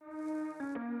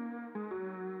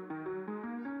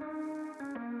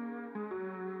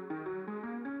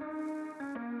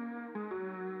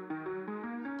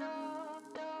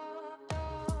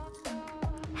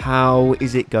How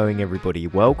is it going, everybody?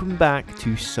 Welcome back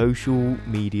to Social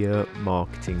Media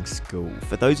Marketing School.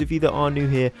 For those of you that are new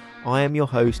here, I am your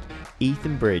host,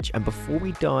 Ethan Bridge, and before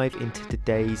we dive into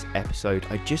today's episode,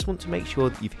 I just want to make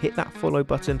sure that you've hit that follow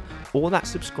button or that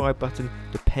subscribe button,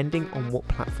 depending on what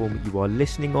platform you are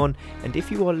listening on. And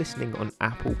if you are listening on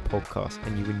Apple Podcasts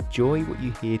and you enjoy what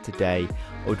you hear today,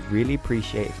 I would really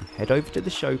appreciate if you head over to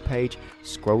the show page,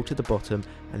 scroll to the bottom,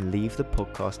 and leave the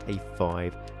podcast a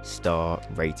 5-star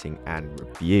rating and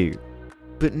review.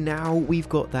 But now we've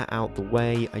got that out the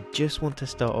way, I just want to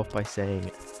start off by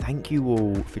saying thank you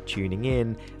all for tuning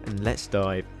in, and let's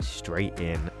dive straight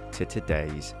in to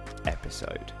today's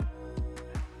episode.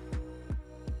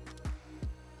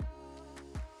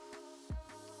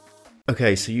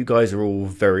 Okay, so you guys are all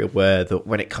very aware that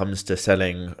when it comes to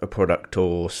selling a product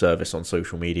or service on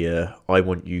social media, I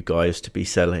want you guys to be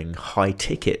selling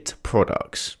high-ticket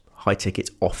products,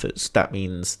 high-ticket offers. That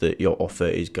means that your offer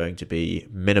is going to be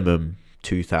minimum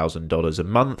 $2,000 a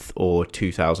month or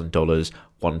 $2,000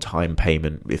 one-time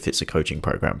payment if it's a coaching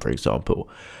program, for example.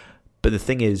 But the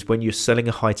thing is, when you're selling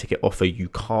a high-ticket offer, you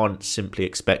can't simply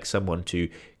expect someone to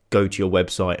go to your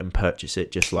website and purchase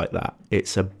it just like that.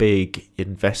 It's a big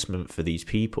investment for these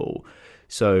people.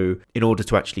 So in order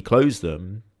to actually close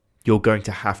them, you're going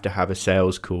to have a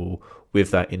sales call with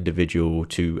that individual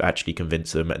to actually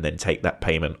convince them and then take that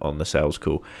payment on the sales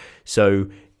call. So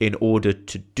in order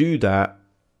to do that,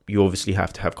 you obviously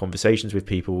have to have conversations with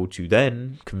people to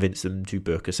then convince them to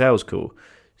book a sales call.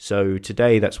 So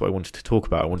today, that's what I wanted to talk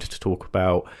about. I wanted to talk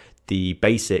about the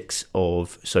basics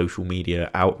of social media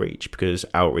outreach, because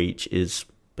outreach is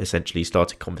essentially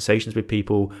starting conversations with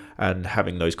people, and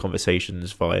having those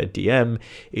conversations via DM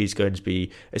is going to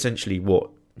be essentially what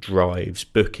drives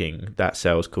booking that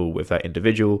sales call with that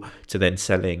individual to then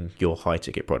selling your high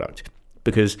ticket product.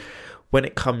 Because when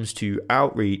it comes to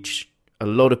outreach, a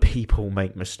lot of people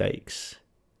make mistakes,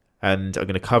 and I'm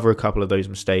going to cover a couple of those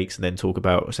mistakes and then talk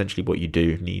about essentially what you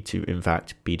do need to in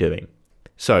fact be doing.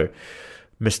 So,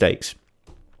 mistakes.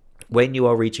 When you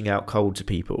are reaching out cold to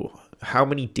people, how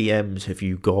many DMs have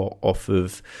you got off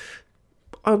of,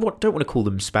 don't want to call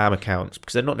them spam accounts,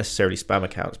 because they're not necessarily spam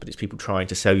accounts, but it's people trying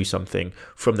to sell you something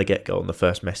from the get-go on the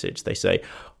first message. They say,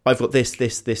 I've got this,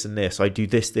 and this. I do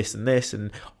this, and this, and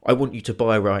I want you to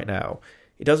buy right now.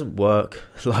 It doesn't work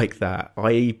like that.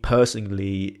 I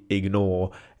personally ignore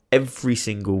every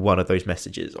single one of those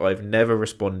messages. I've never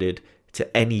responded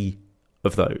to any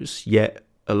of those, yet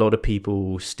a lot of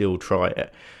people still try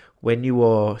it. When you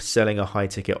are selling a high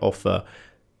ticket offer,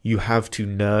 you have to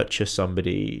nurture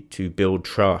somebody to build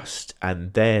trust,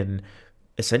 and then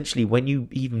essentially when you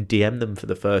even DM them for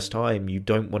the first time, you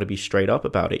don't want to be straight up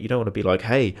about it. You don't want to be like,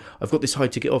 hey, I've got this high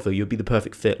ticket offer, you'll be the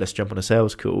perfect fit, let's jump on a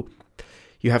sales call.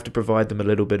 You have to provide them a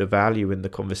little bit of value in the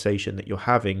conversation that you're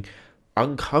having,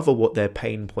 uncover what their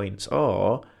pain points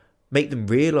are, make them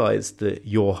realize that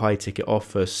your high ticket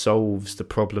offer solves the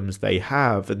problems they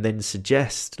have, and then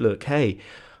suggest, look, hey,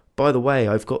 by the way,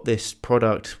 I've got this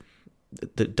product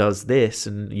that does this,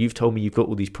 and you've told me you've got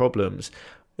all these problems.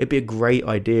 It'd be a great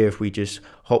idea if we just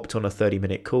hopped on a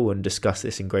 30-minute call and discussed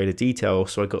this in greater detail,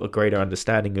 so I got a greater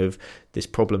understanding of this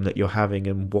problem that you're having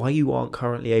and why you aren't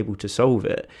currently able to solve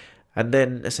it. And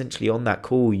then essentially on that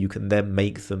call, you can then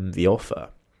make them the offer.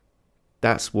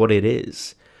 That's what it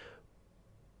is.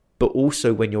 But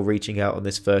also when you're reaching out on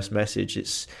this first message,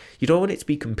 you don't want it to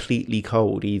be completely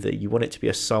cold either. You want it to be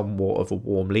a somewhat of a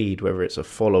warm lead, whether it's a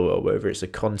follower, whether it's a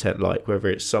content like, whether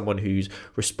it's someone who's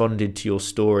responded to your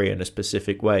story in a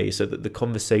specific way, so that the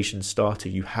conversation starter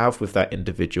you have with that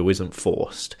individual isn't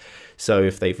forced. So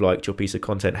if they've liked your piece of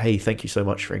content, hey, thank you so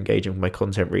much for engaging with my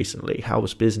content recently.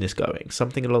 How's business going?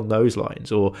 Something along those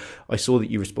lines. Or I saw that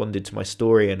you responded to my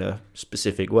story in a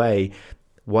specific way.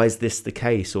 Why is this the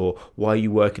case? Or why are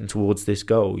you working towards this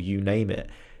goal? You name it.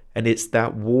 And it's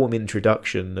that warm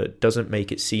introduction that doesn't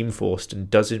make it seem forced and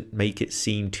doesn't make it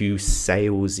seem too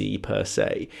salesy per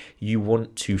se. You want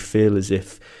them to feel as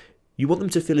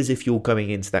if you're going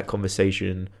into that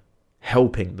conversation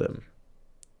helping them.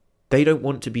 They don't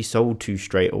want to be sold to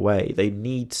straight away. They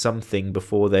need something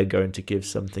before they're going to give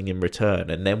something in return.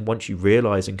 And then once you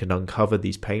realize and can uncover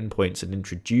these pain points and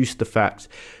introduce the fact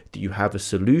that you have a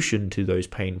solution to those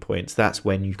pain points, that's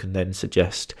when you can then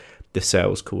suggest the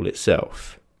sales call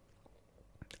itself.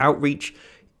 Outreach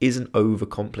isn't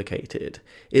overcomplicated.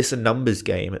 It's a numbers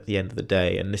game at the end of the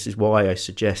day. And this is why I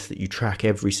suggest that you track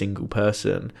every single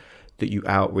person that you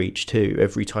outreach to.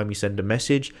 Every time you send a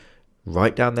message,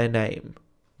 write down their name.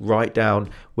 Write down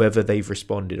whether they've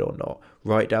responded or not.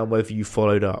 Write down whether you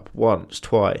followed up once,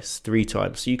 twice, 3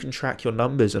 times, so you can track your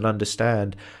numbers and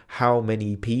understand how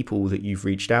many people that you've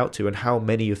reached out to and how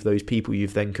many of those people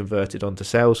you've then converted onto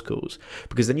sales calls.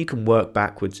 Because then you can work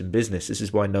backwards in business. This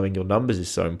is why knowing your numbers is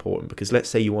so important, because let's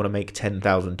say you want to make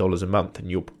 $10,000 a month and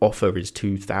your offer is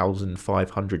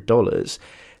 $2,500.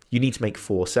 You need to make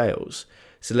 4 sales.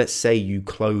 So let's say you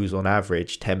close on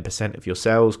average 10% of your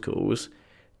sales calls.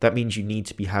 That means you need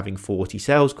to be having 40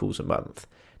 sales calls a month.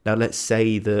 Now, let's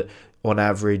say that on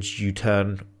average you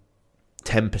turn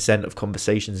 10% of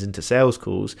conversations into sales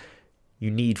calls. You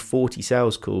need 40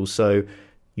 sales calls. So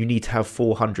you need to have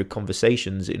 400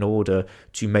 conversations in order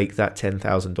to make that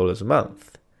 $10,000 a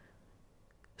month.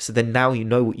 So then now you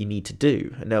know what you need to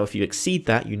do. And now if you exceed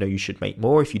that, you know you should make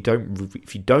more. If you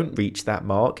don't reach that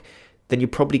mark, then you're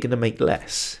probably going to make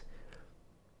less.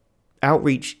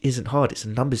 Outreach isn't hard. It's a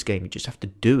numbers game. You just have to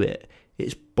do it.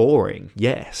 It's boring,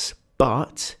 yes,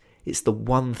 but it's the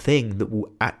one thing that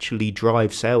will actually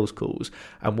drive sales calls.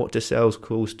 And what do sales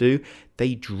calls do?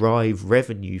 They drive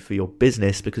revenue for your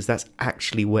business, because that's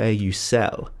actually where you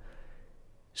sell.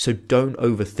 So don't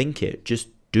overthink it. Just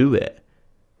do it.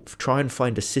 Try and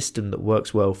find a system that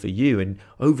works well for you, and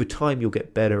over time you'll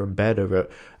get better and better at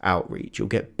outreach. You'll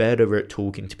get better at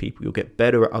talking to people. You'll get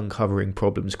better at uncovering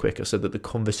problems quicker, so that the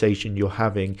conversation you're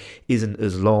having isn't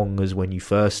as long as when you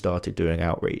first started doing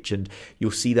outreach, and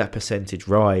you'll see that percentage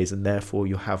rise, and therefore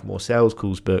you'll have more sales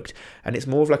calls booked. And it's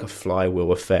more of like a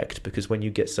flywheel effect, because when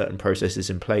you get certain processes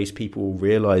in place, people will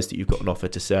realize that you've got an offer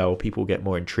to sell. People will get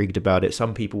more intrigued about it.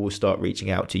 Some people will start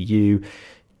reaching out to you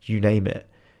name it.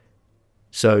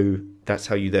 So that's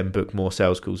how you then book more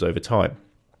sales calls over time.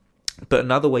 But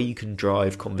another way you can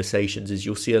drive conversations is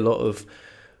you'll see a lot of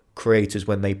creators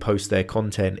when they post their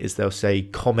content is they'll say,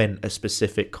 comment a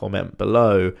specific comment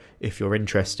below if you're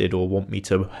interested or want me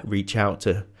to reach out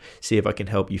to see if I can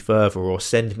help you further, or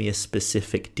send me a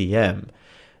specific DM.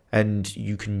 And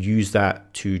you can use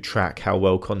that to track how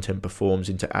well content performs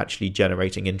into actually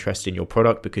generating interest in your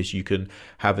product, because you can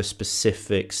have a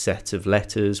specific set of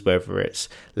letters, whether it's,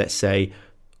 let's say,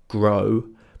 grow,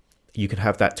 you can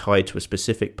have that tied to a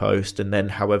specific post, and then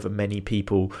however many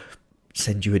people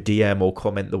send you a DM or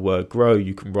comment the word grow,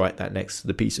 you can write that next to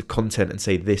the piece of content and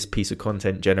say this piece of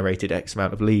content generated X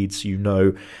amount of leads,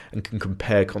 and can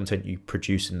compare content you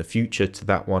produce in the future to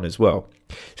that one as well.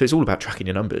 So it's all about tracking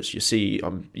your numbers. You see,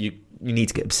 you need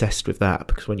to get obsessed with that,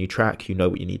 because when you track, you know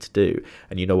what you need to do,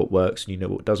 and you know what works and you know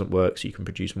what doesn't work, so you can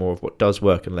produce more of what does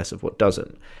work and less of what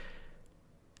doesn't.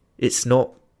 It's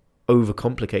not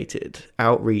overcomplicated.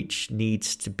 Outreach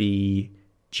needs to be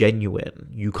genuine.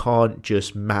 You can't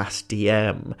just mass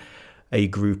DM a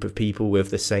group of people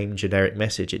with the same generic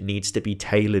message. It needs to be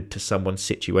tailored to someone's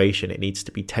situation. It needs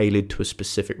to be tailored to a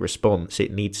specific response.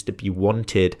 It needs to be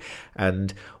wanted.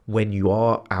 And when you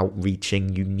are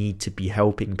outreaching, you need to be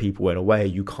helping people in a way.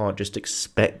 You can't just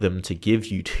expect them to give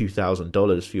you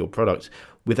 $2,000 for your product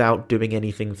without doing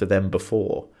anything for them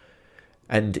before.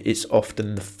 And it's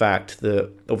often the fact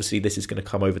that obviously this is going to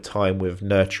come over time with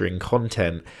nurturing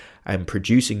content and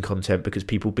producing content, because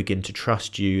people begin to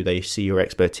trust you. They see your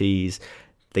expertise.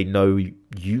 They know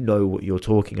you know what you're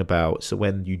talking about. So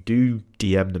when you do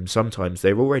DM them, sometimes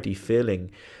they're already feeling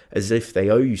as if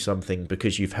they owe you something,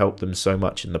 because you've helped them so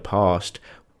much in the past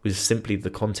with simply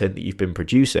the content that you've been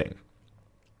producing.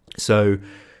 So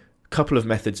a couple of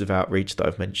methods of outreach that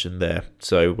I've mentioned there.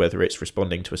 So whether it's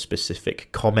responding to a specific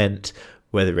comment,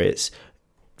 whether it's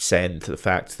saying to the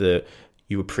fact that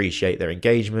you appreciate their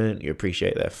engagement, you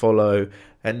appreciate their follow,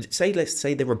 and let's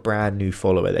say they're a brand new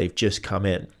follower, they've just come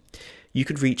in. You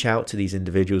could reach out to these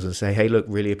individuals and say, hey, look,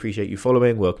 really appreciate you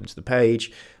following. Welcome to the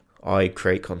page. I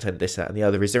create content, this, that, and the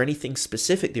other. Is there anything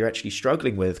specific that you're actually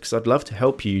struggling with? Because I'd love to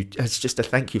help you as just a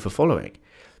thank you for following.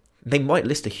 They might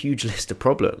list a huge list of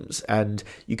problems, and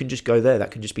you can just go there.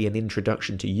 That can just be an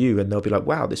introduction to you, and they'll be like,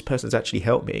 wow, this person's actually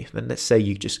helped me. Then let's say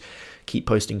you just keep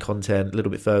posting content a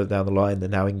little bit further down the line. They're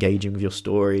now engaging with your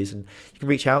stories, and you can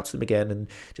reach out to them again and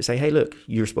just say, hey, look,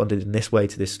 you responded in this way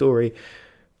to this story.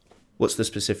 What's the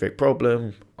specific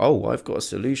problem? Oh, I've got a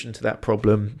solution to that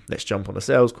problem. Let's jump on a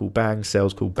sales call, bang,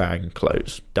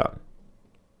 close, done.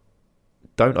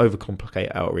 Don't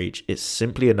overcomplicate outreach. It's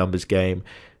simply a numbers game.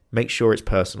 Make sure it's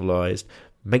personalized.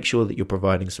 Make sure that you're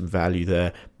providing some value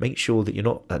there. Make sure that you're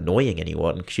not annoying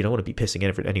anyone, because you don't want to be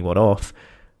pissing anyone off.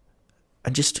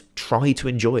 And just try to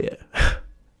enjoy it.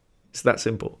 It's that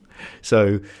simple.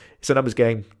 So it's a numbers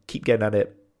game. Keep getting at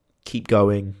it. Keep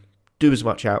going. Do as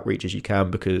much outreach as you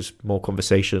can, because more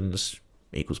conversations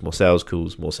equals more sales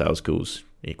calls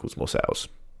equals more sales.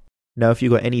 Now, if you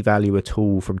got any value at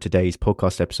all from today's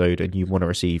podcast episode and you want to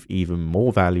receive even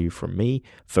more value from me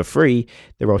for free,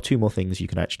 there are 2 more things you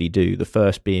can actually do. The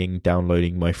first being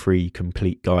downloading my free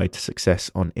Complete Guide to Success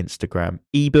on Instagram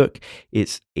ebook.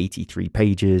 It's 83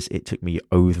 pages. It took me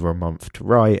over a month to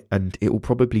write, and it will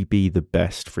probably be the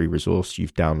best free resource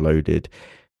you've downloaded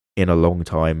in a long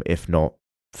time, if not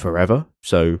forever.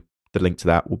 So the link to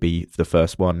that will be the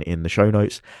first one in the show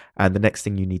notes. And the next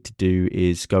thing you need to do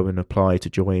is go and apply to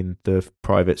join the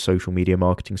private social media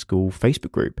marketing school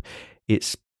Facebook group.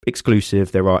 It's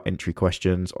exclusive. There are entry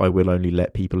questions. I will only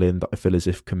let people in that I feel as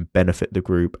if can benefit the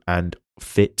group and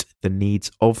fit the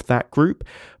needs of that group.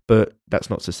 But that's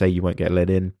not to say you won't get let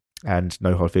in. And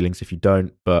no hard feelings if you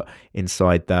don't, but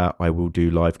inside that I will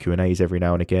do live Q&As every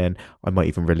now and again. I might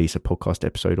even release a podcast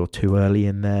episode or 2 early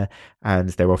in there, and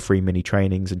there are free mini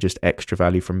trainings and just extra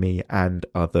value from me and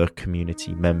other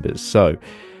community members. So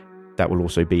that will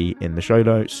also be in the show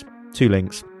notes. 2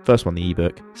 links, first one the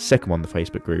ebook, second one the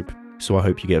Facebook group. So I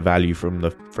hope you get value from the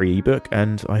free ebook,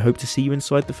 and I hope to see you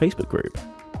inside the Facebook group.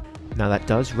 Now that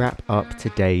does wrap up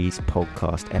today's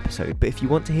podcast episode, but if you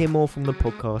want to hear more from the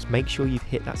podcast, make sure you've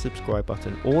hit that subscribe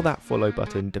button or that follow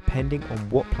button depending on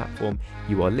what platform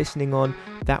you are listening on.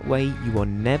 That way you are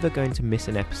never going to miss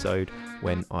an episode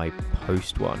when I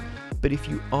post one. But if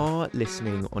you are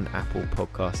listening on Apple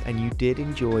Podcasts and you did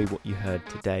enjoy what you heard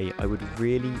today, I would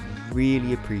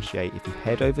really appreciate if you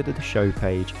head over to the show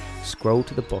page, scroll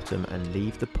to the bottom and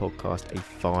leave the podcast a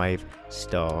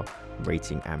 5-star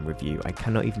rating and review. I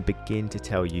cannot even begin to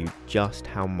tell you just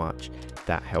how much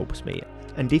that helps me.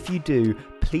 And if you do,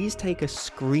 please take a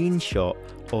screenshot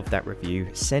of that review,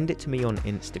 send it to me on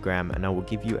Instagram, and I will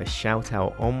give you a shout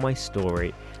out on my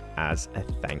story as a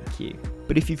thank you.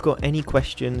 But if you've got any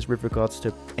questions with regards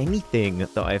to anything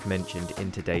that I've mentioned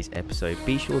in today's episode,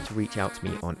 be sure to reach out to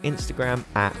me on Instagram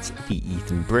at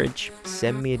 @TheEthanBridge.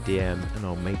 Send me a DM and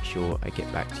I'll make sure I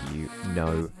get back to you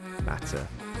no matter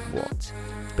what.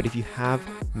 But if you have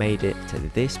made it to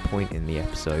this point in the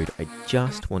episode, I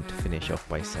just want to finish off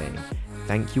by saying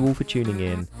thank you all for tuning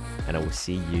in, and I will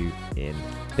see you in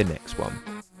the next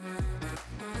one.